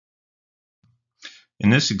In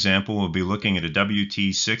this example, we'll be looking at a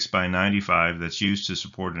WT6x95 that's used to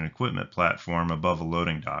support an equipment platform above a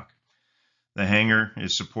loading dock. The hanger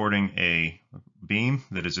is supporting a beam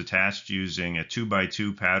that is attached using a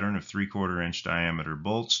 2x2 pattern of 3/4 inch diameter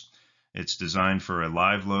bolts. It's designed for a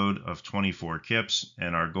live load of 24 kips,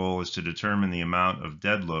 and our goal is to determine the amount of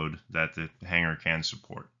dead load that the hanger can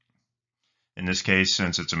support. In this case,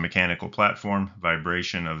 since it's a mechanical platform,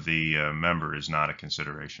 vibration of the member is not a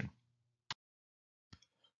consideration.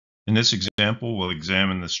 In this example, we'll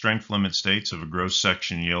examine the strength limit states of a gross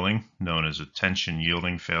section yielding, known as a tension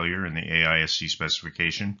yielding failure in the AISC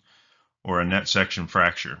specification, or a net section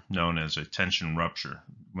fracture, known as a tension rupture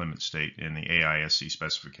limit state in the AISC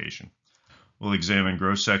specification. We'll examine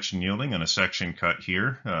gross section yielding on a section cut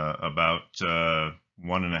here, about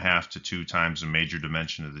 1.5 to 2 times the major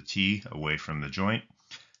dimension of the T away from the joint,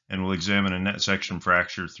 and we'll examine a net section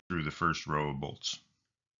fracture through the first row of bolts.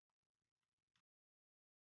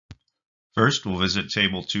 First, we'll visit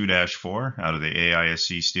Table 2-4 out of the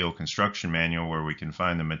AISC Steel Construction Manual, where we can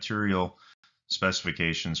find the material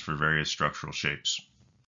specifications for various structural shapes.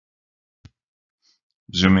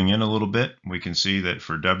 Zooming in a little bit, we can see that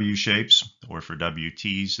for W shapes, or for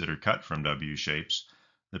WTs that are cut from W shapes,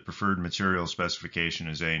 the preferred material specification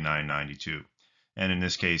is A992. And in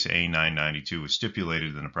this case, A992 was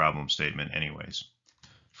stipulated in the problem statement anyways.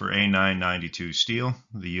 For A992 steel,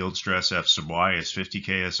 the yield stress F sub y is 50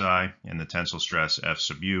 ksi and the tensile stress F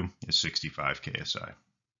sub u is 65 ksi.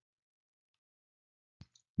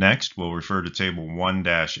 Next, we'll refer to Table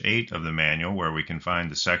 1-8 of the manual, where we can find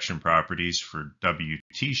the section properties for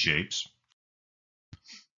WT shapes.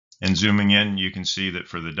 And zooming in, you can see that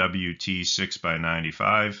for the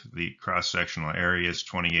WT6x95, the cross-sectional area is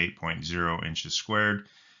 28.0 inches squared,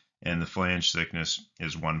 and the flange thickness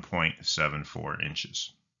is 1.74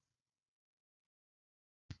 inches.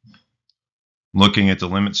 Looking at the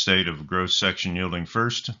limit state of gross section yielding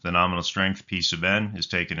first, the nominal strength P sub n is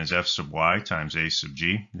taken as F sub y times A sub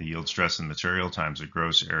g, the yield stress in the material times the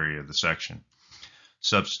gross area of the section.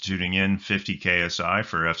 Substituting in 50 ksi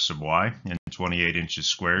for F sub y and 28 inches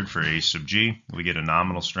squared for A sub g, we get a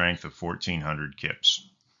nominal strength of 1400 kips.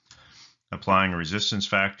 Applying a resistance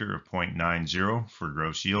factor of 0.90 for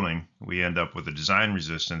gross yielding, we end up with a design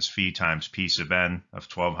resistance phi times P sub n of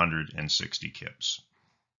 1260 kips.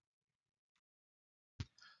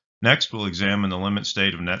 Next, we'll examine the limit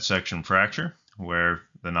state of net section fracture, where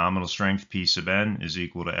the nominal strength P sub n is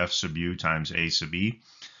equal to F sub u times A sub e,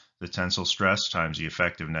 the tensile stress times the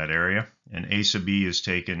effective net area, and A sub e is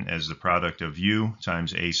taken as the product of u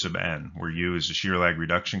times A sub n, where u is the shear lag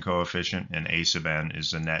reduction coefficient and A sub n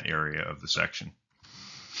is the net area of the section.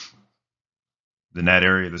 The net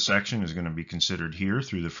area of the section is going to be considered here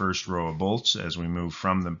through the first row of bolts as we move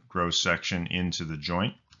from the gross section into the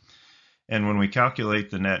joint. And when we calculate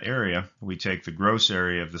the net area, we take the gross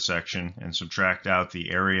area of the section and subtract out the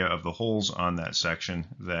area of the holes on that section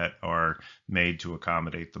that are made to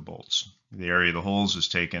accommodate the bolts. The area of the holes is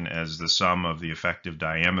taken as the sum of the effective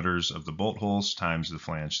diameters of the bolt holes times the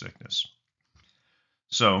flange thickness.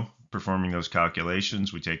 So, performing those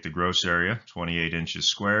calculations, we take the gross area, 28 inches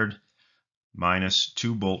squared, minus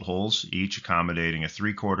 2 bolt holes, each accommodating a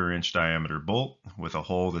 3/4 inch diameter bolt with a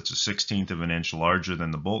hole that's a 1/16 of an inch larger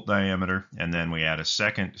than the bolt diameter, and then we add a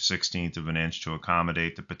second 1/16 of an inch to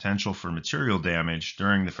accommodate the potential for material damage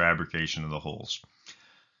during the fabrication of the holes.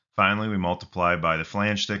 Finally, we multiply by the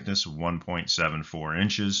flange thickness of 1.74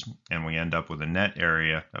 inches, and we end up with a net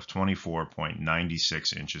area of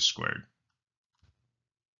 24.96 inches squared.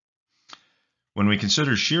 When we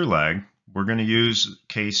consider shear lag, we're going to use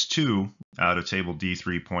case 2 out of table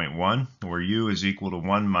D3.1, where U is equal to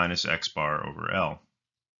 1 minus X bar over L.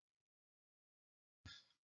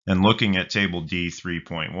 And looking at table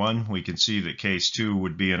D3.1, we can see that case 2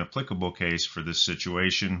 would be an applicable case for this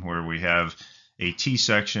situation where we have a T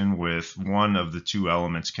section with one of the two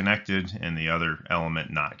elements connected and the other element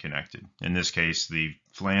not connected. In this case, the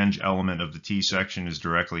flange element of the T section is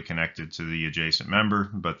directly connected to the adjacent member,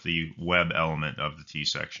 but the web element of the T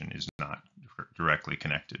section is not directly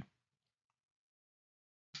connected.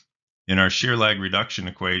 In our shear lag reduction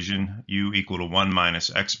equation, U equal to 1 minus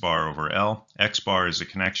X bar over L. X bar is the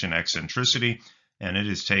connection eccentricity, and it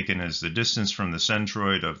is taken as the distance from the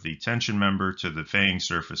centroid of the tension member to the faying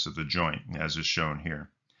surface of the joint, as is shown here.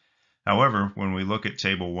 However, when we look at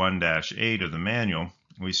table 1-8 of the manual,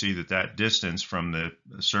 we see that that distance from the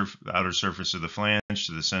outer surface of the flange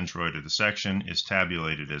to the centroid of the section is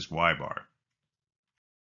tabulated as Y bar.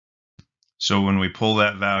 So when we pull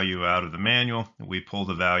that value out of the manual, we pull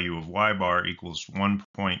the value of Y bar equals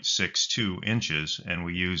 1.62 inches, and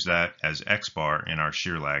we use that as X bar in our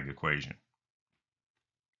shear lag equation.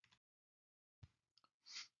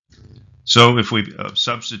 So if we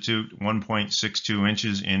substitute 1.62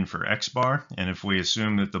 inches in for X bar, and if we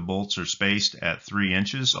assume that the bolts are spaced at 3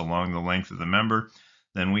 inches along the length of the member,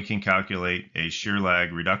 then we can calculate a shear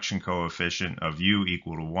lag reduction coefficient of U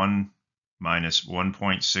equal to 1 minus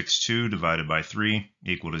 1.62 divided by 3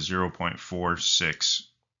 equal to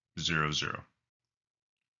 0.4600.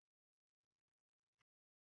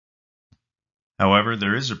 However,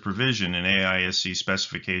 there is a provision in AISC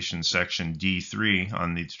Specification Section D3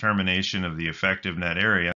 on the determination of the effective net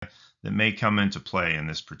area that may come into play in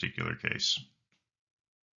this particular case.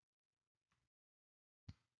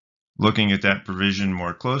 Looking at that provision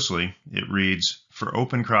more closely, it reads, for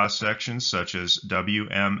open cross sections such as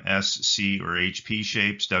WM, S, C, or HP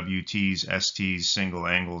shapes, WTs, STs, single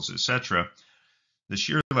angles, etc., the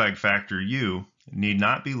shear lag factor U need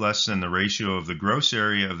not be less than the ratio of the gross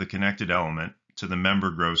area of the connected element to the member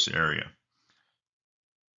gross area.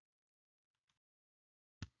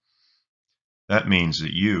 That means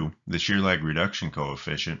that U, the shear lag reduction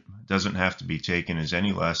coefficient, doesn't have to be taken as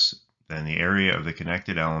any less than the area of the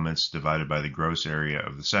connected elements divided by the gross area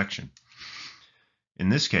of the section. In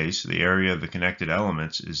this case, the area of the connected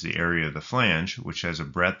elements is the area of the flange, which has a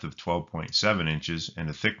breadth of 12.7 inches and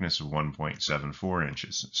a thickness of 1.74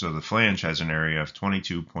 inches. So the flange has an area of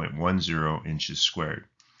 22.10 inches squared.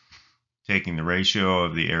 Taking the ratio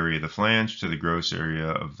of the area of the flange to the gross area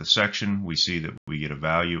of the section, we see that we get a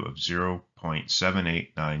value of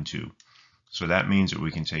 0.7892. So that means that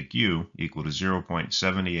we can take U equal to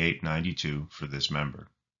 0.7892 for this member.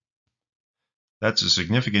 That's a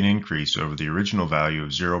significant increase over the original value of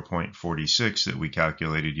 0.46 that we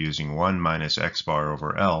calculated using 1 minus X bar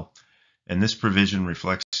over L, and this provision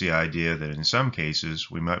reflects the idea that in some cases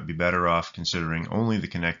we might be better off considering only the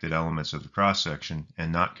connected elements of the cross-section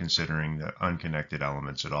and not considering the unconnected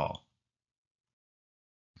elements at all.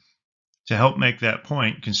 To help make that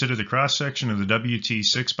point, consider the cross-section of the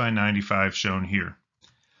WT6x95 shown here.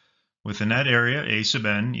 With the net area A sub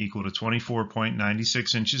n equal to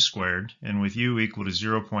 24.96 inches squared, and with U equal to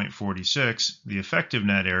 0.46, the effective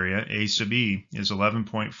net area A sub E is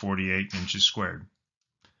 11.48 inches squared.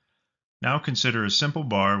 Now consider a simple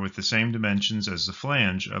bar with the same dimensions as the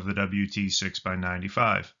flange of the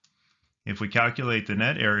WT6x95. If we calculate the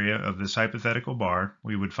net area of this hypothetical bar,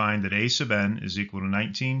 we would find that A sub n is equal to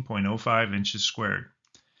 19.05 inches squared.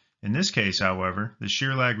 In this case, however, the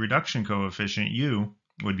shear lag reduction coefficient U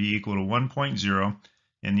would be equal to 1.0,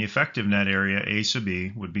 and the effective net area A sub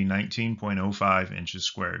E would be 19.05 inches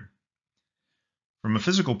squared. From a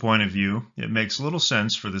physical point of view, it makes little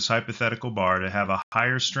sense for this hypothetical bar to have a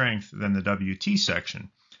higher strength than the WT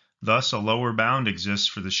section. Thus, a lower bound exists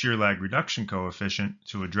for the shear lag reduction coefficient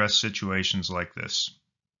to address situations like this.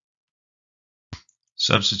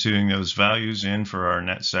 Substituting those values in for our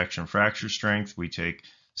net section fracture strength, we take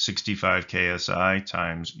 65 KSI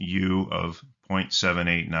times U of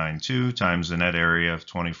 0.7892 times the net area of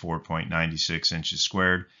 24.96 inches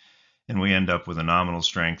squared, and we end up with a nominal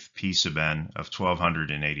strength P sub n of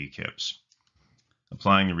 1280 kips.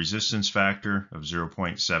 Applying the resistance factor of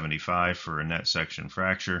 0.75 for a net section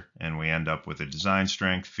fracture, and we end up with a design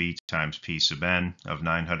strength Phi times P sub n of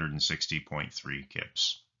 960.3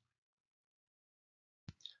 kips.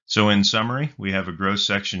 So in summary, we have a gross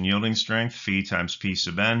section yielding strength Phi times P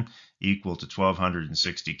sub n equal to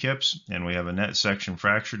 1260 kips, and we have a net section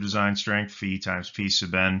fracture design strength Phi times P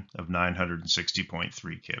sub n of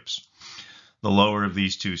 960.3 kips. The lower of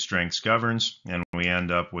these two strengths governs, and we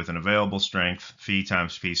end up with an available strength Phi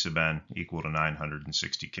times P sub n equal to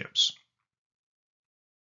 960 kips.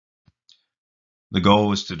 The goal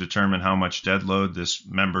was to determine how much dead load this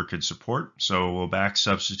member could support, so we'll back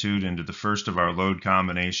substitute into the first of our load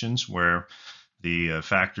combinations where the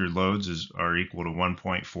factored loads are equal to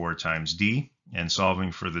 1.4 times D, and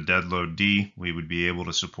solving for the dead load D, we would be able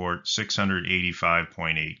to support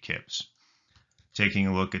 685.8 kips. Taking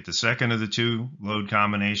a look at the second of the two load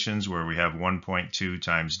combinations where we have 1.2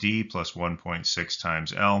 times D plus 1.6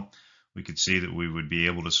 times L, we could see that we would be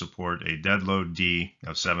able to support a dead load D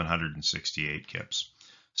of 768 kips.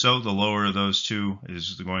 So the lower of those two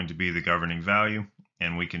is going to be the governing value,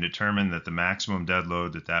 and we can determine that the maximum dead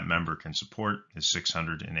load that member can support is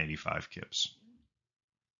 685 kips.